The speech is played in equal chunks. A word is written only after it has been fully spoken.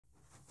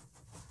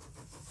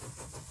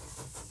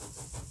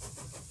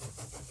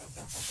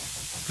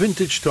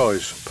Vintage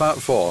Toys, Part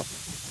 4.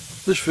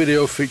 This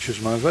video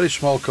features my very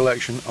small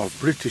collection of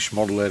British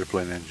model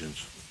aeroplane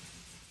engines.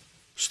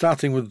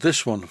 Starting with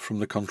this one from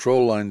the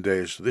control line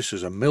days. This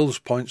is a Mills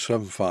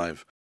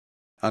 .75,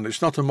 and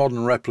it's not a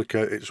modern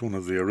replica, it's one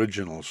of the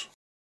originals.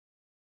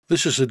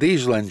 This is a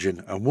diesel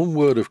engine, and one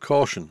word of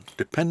caution,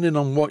 depending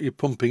on what you're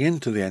pumping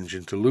into the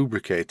engine to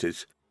lubricate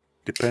it,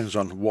 depends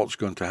on what's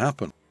going to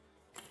happen.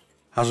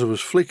 As I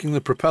was flicking the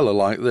propeller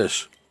like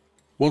this,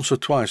 once or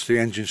twice the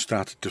engine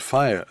started to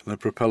fire and the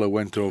propeller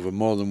went over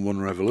more than one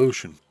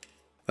revolution.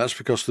 That's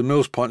because the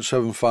Mills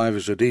 .75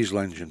 is a diesel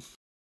engine.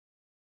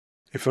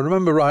 If I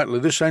remember rightly,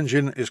 this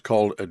engine is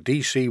called a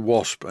DC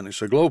Wasp and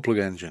it's a glow plug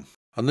engine,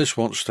 and this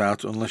won't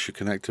start unless you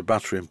connect a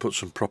battery and put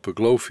some proper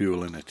glow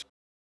fuel in it.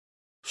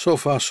 So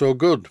far so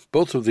good,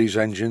 both of these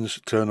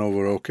engines turn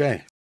over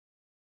okay.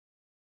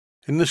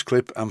 In this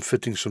clip I'm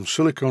fitting some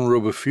silicone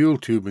rubber fuel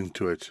tubing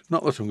to it,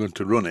 not that I'm going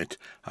to run it,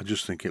 I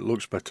just think it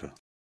looks better.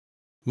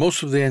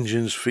 Most of the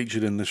engines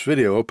featured in this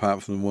video,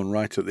 apart from the one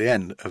right at the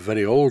end, are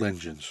very old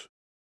engines.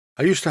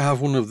 I used to have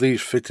one of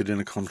these fitted in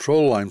a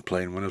control line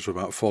plane when I was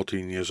about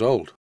 14 years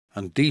old,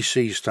 and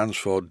DC stands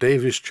for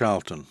Davis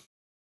Charlton.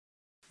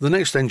 The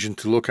next engine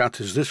to look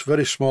at is this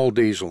very small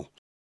diesel.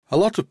 A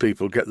lot of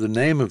people get the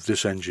name of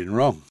this engine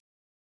wrong.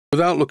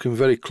 Without looking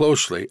very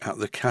closely at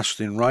the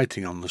cast-in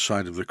writing on the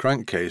side of the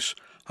crankcase,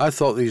 I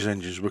thought these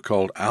engines were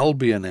called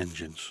Albion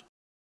engines.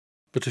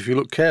 But if you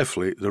look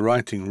carefully, the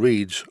writing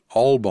reads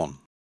Albon.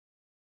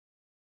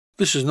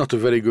 This is not a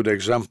very good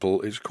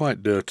example, it's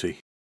quite dirty.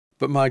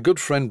 But my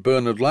good friend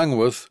Bernard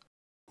Langworth,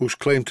 whose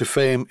claim to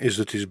fame is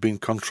that he's been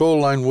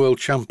control line world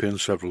champion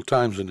several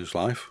times in his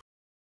life,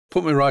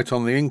 put me right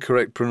on the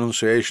incorrect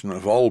pronunciation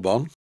of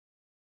Albon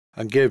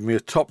and gave me a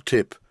top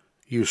tip: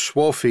 use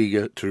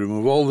Swarfiga to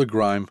remove all the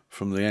grime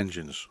from the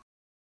engines.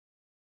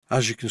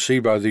 As you can see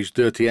by these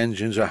dirty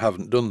engines, I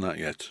haven't done that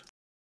yet.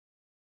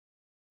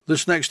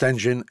 This next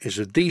engine is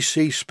a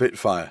DC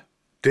Spitfire,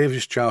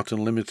 Davis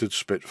Charlton Limited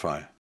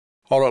Spitfire.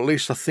 Or at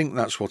least I think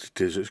that's what it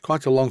is. It's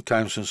quite a long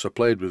time since I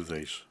played with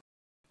these.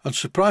 And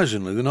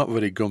surprisingly, they're not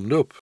very gummed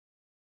up.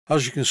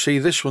 As you can see,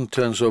 this one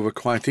turns over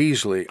quite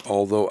easily,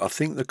 although I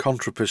think the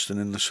contrapiston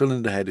in the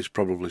cylinder head is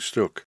probably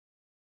stuck.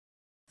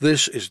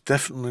 This is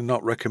definitely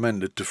not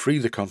recommended to free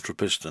the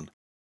contrapiston.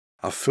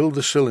 I've filled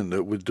the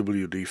cylinder with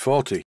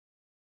WD-40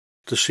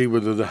 to see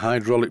whether the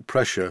hydraulic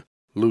pressure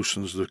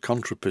loosens the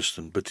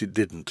contrapiston, but it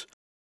didn't.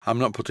 I'm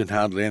not putting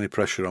hardly any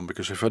pressure on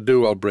because if I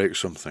do, I'll break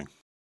something.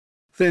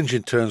 The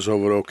engine turns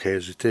over okay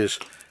as it is.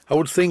 I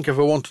would think if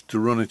I wanted to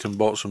run it and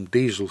bought some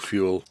diesel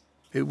fuel,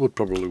 it would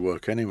probably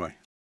work anyway.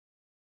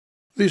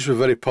 These were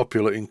very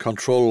popular in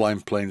control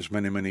line planes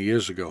many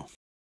years ago.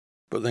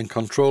 But then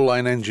control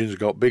line engines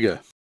got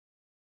bigger.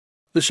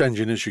 This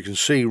engine, as you can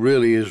see,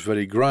 really is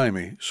very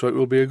grimy, so it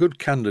will be a good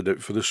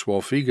candidate for the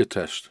Swarfiga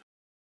test.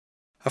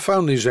 I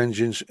found these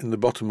engines in the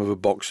bottom of a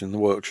box in the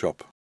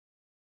workshop,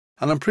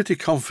 and I'm pretty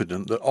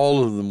confident that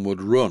all of them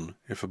would run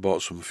if I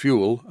bought some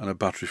fuel and a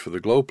battery for the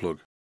glow plug.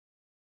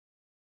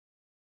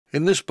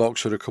 In this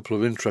box are a couple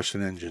of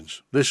interesting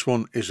engines. This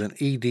one is an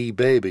ED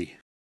Baby,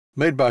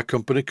 made by a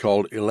company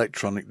called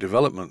Electronic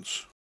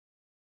Developments.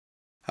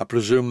 I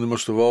presume they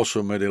must have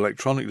also made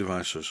electronic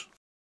devices.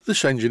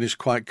 This engine is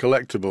quite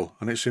collectible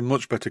and it's in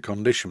much better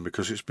condition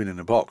because it's been in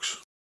a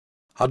box.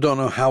 I don't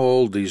know how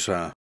old these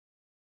are.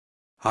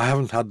 I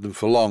haven't had them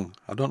for long.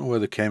 I don't know where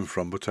they came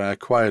from, but I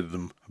acquired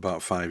them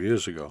about 5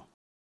 years ago.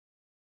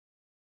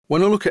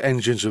 When I look at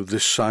engines of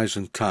this size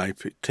and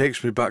type, it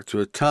takes me back to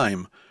a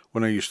time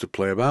when I used to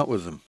play about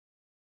with them.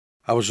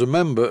 I was a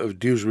member of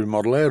Dewsbury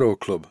Model Aero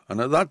Club, and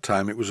at that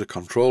time it was a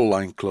control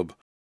line club,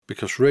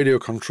 because radio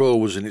control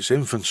was in its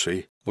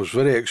infancy, was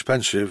very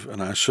expensive,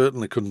 and I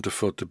certainly couldn't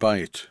afford to buy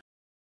it.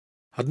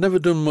 I'd never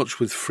done much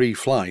with free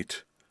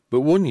flight,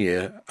 but one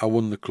year I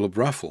won the club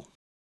raffle.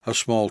 A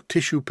small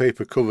tissue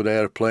paper covered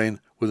airplane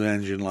with an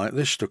engine like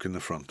this stuck in the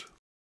front.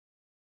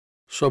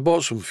 So I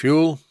bought some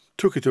fuel,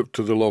 took it up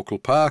to the local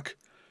park,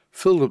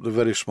 filled up the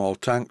very small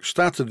tank,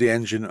 started the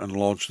engine and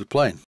launched the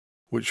plane,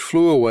 which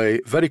flew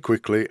away very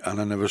quickly and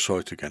I never saw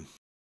it again.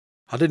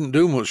 I didn't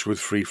do much with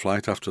free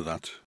flight after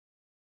that.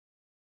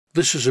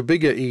 This is a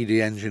bigger ED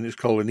engine, it's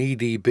called an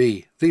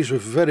EDB. These were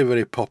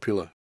very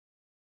popular.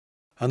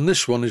 And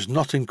this one is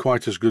not in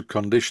quite as good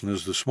condition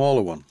as the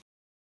smaller one.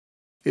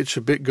 It's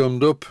a bit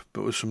gummed up,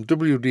 but with some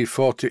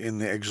WD-40 in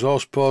the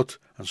exhaust port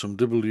and some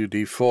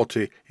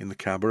WD-40 in the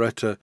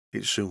carburettor,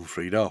 it's soon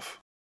freed off.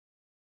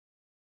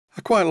 I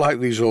quite like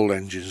these old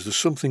engines. There's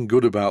something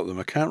good about them.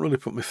 I can't really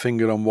put my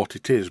finger on what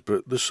it is,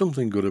 but there's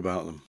something good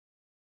about them.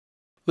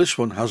 This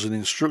one has an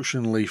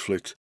instruction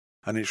leaflet,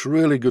 and it's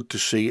really good to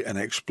see an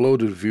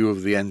exploded view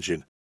of the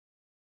engine.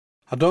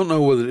 I don't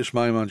know whether it's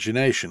my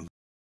imagination,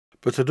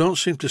 but I don't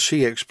seem to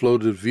see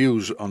exploded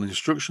views on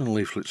instruction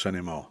leaflets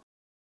anymore.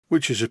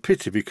 Which is a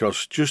pity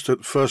because just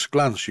at first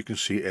glance you can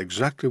see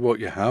exactly what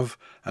you have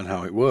and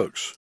how it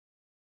works.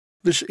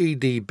 This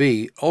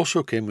EDB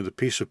also came with a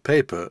piece of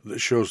paper that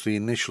shows the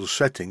initial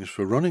settings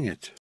for running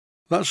it.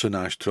 That's a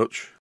nice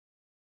touch.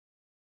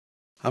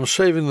 I'm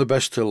saving the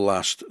best till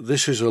last.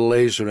 This is a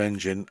laser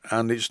engine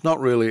and it's not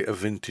really a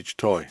vintage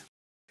toy.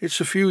 It's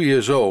a few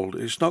years old,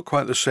 it's not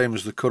quite the same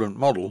as the current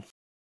model,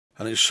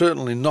 and it's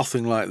certainly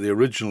nothing like the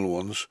original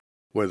ones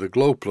where the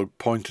glow plug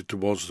pointed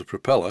towards the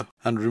propeller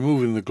and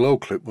removing the glow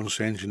clip once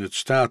the engine had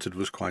started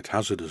was quite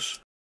hazardous.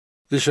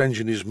 This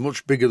engine is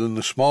much bigger than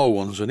the small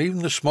ones, and even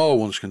the small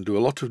ones can do a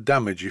lot of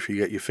damage if you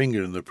get your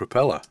finger in the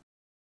propeller.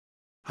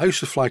 I used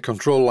to fly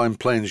control line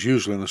planes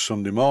usually on a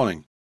Sunday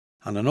morning,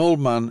 and an old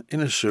man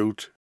in a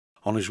suit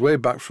on his way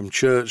back from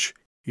church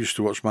used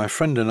to watch my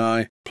friend and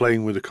I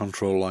playing with a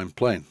control line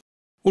plane.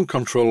 One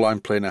control line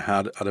plane I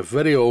had a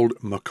very old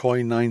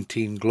McCoy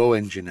 19 glow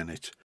engine in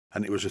it,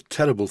 and it was a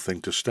terrible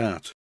thing to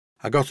start.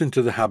 I got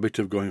into the habit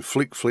of going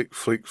flick, flick,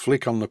 flick,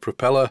 flick on the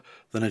propeller,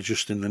 then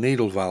adjusting the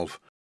needle valve,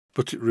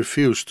 but it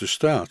refused to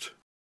start.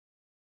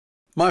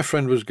 My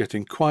friend was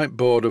getting quite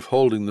bored of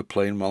holding the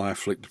plane while I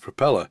flicked the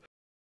propeller,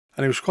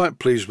 and he was quite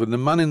pleased when the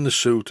man in the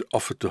suit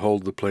offered to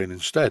hold the plane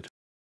instead.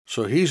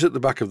 So he's at the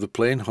back of the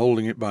plane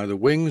holding it by the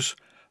wings,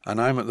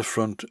 and I'm at the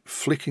front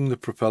flicking the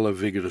propeller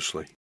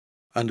vigorously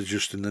and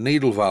adjusting the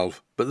needle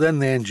valve, but then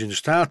the engine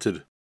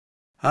started,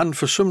 and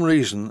for some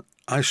reason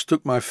I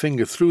stuck my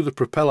finger through the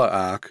propeller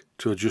arc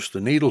to adjust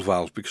the needle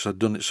valve because I'd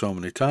done it so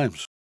many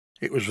times.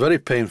 It was very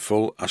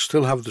painful. I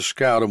still have the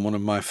scar on one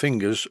of my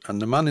fingers,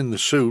 and the man in the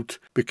suit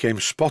became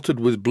spotted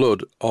with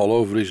blood all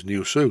over his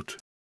new suit.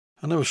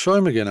 I never saw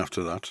him again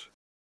after that.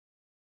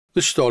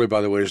 This story,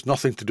 by the way, has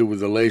nothing to do with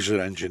the laser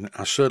engine.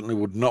 I certainly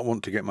would not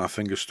want to get my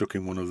finger stuck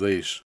in one of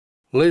these.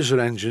 Laser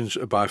engines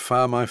are by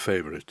far my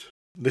favourite.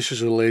 This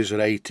is a Laser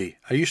 80.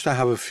 I used to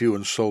have a few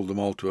and sold them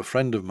all to a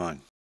friend of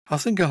mine. I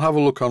think I'll have a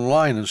look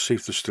online and see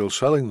if they're still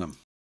selling them.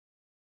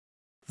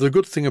 The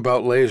good thing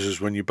about lasers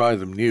when you buy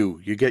them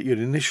new, you get your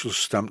initials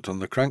stamped on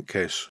the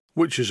crankcase,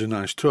 which is a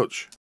nice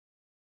touch.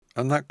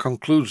 And that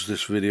concludes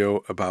this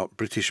video about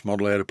British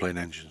model aeroplane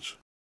engines.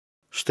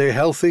 Stay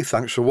healthy,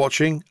 thanks for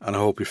watching, and I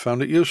hope you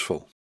found it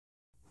useful.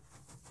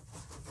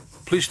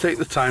 Please take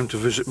the time to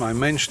visit my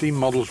Mainsteam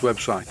Models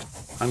website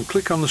and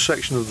click on the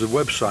section of the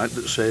website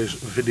that says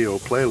Video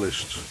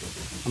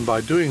Playlists. And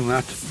by doing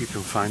that, you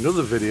can find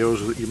other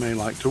videos that you may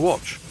like to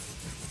watch.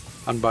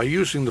 And by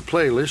using the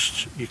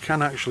playlists, you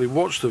can actually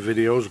watch the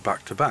videos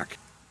back to back.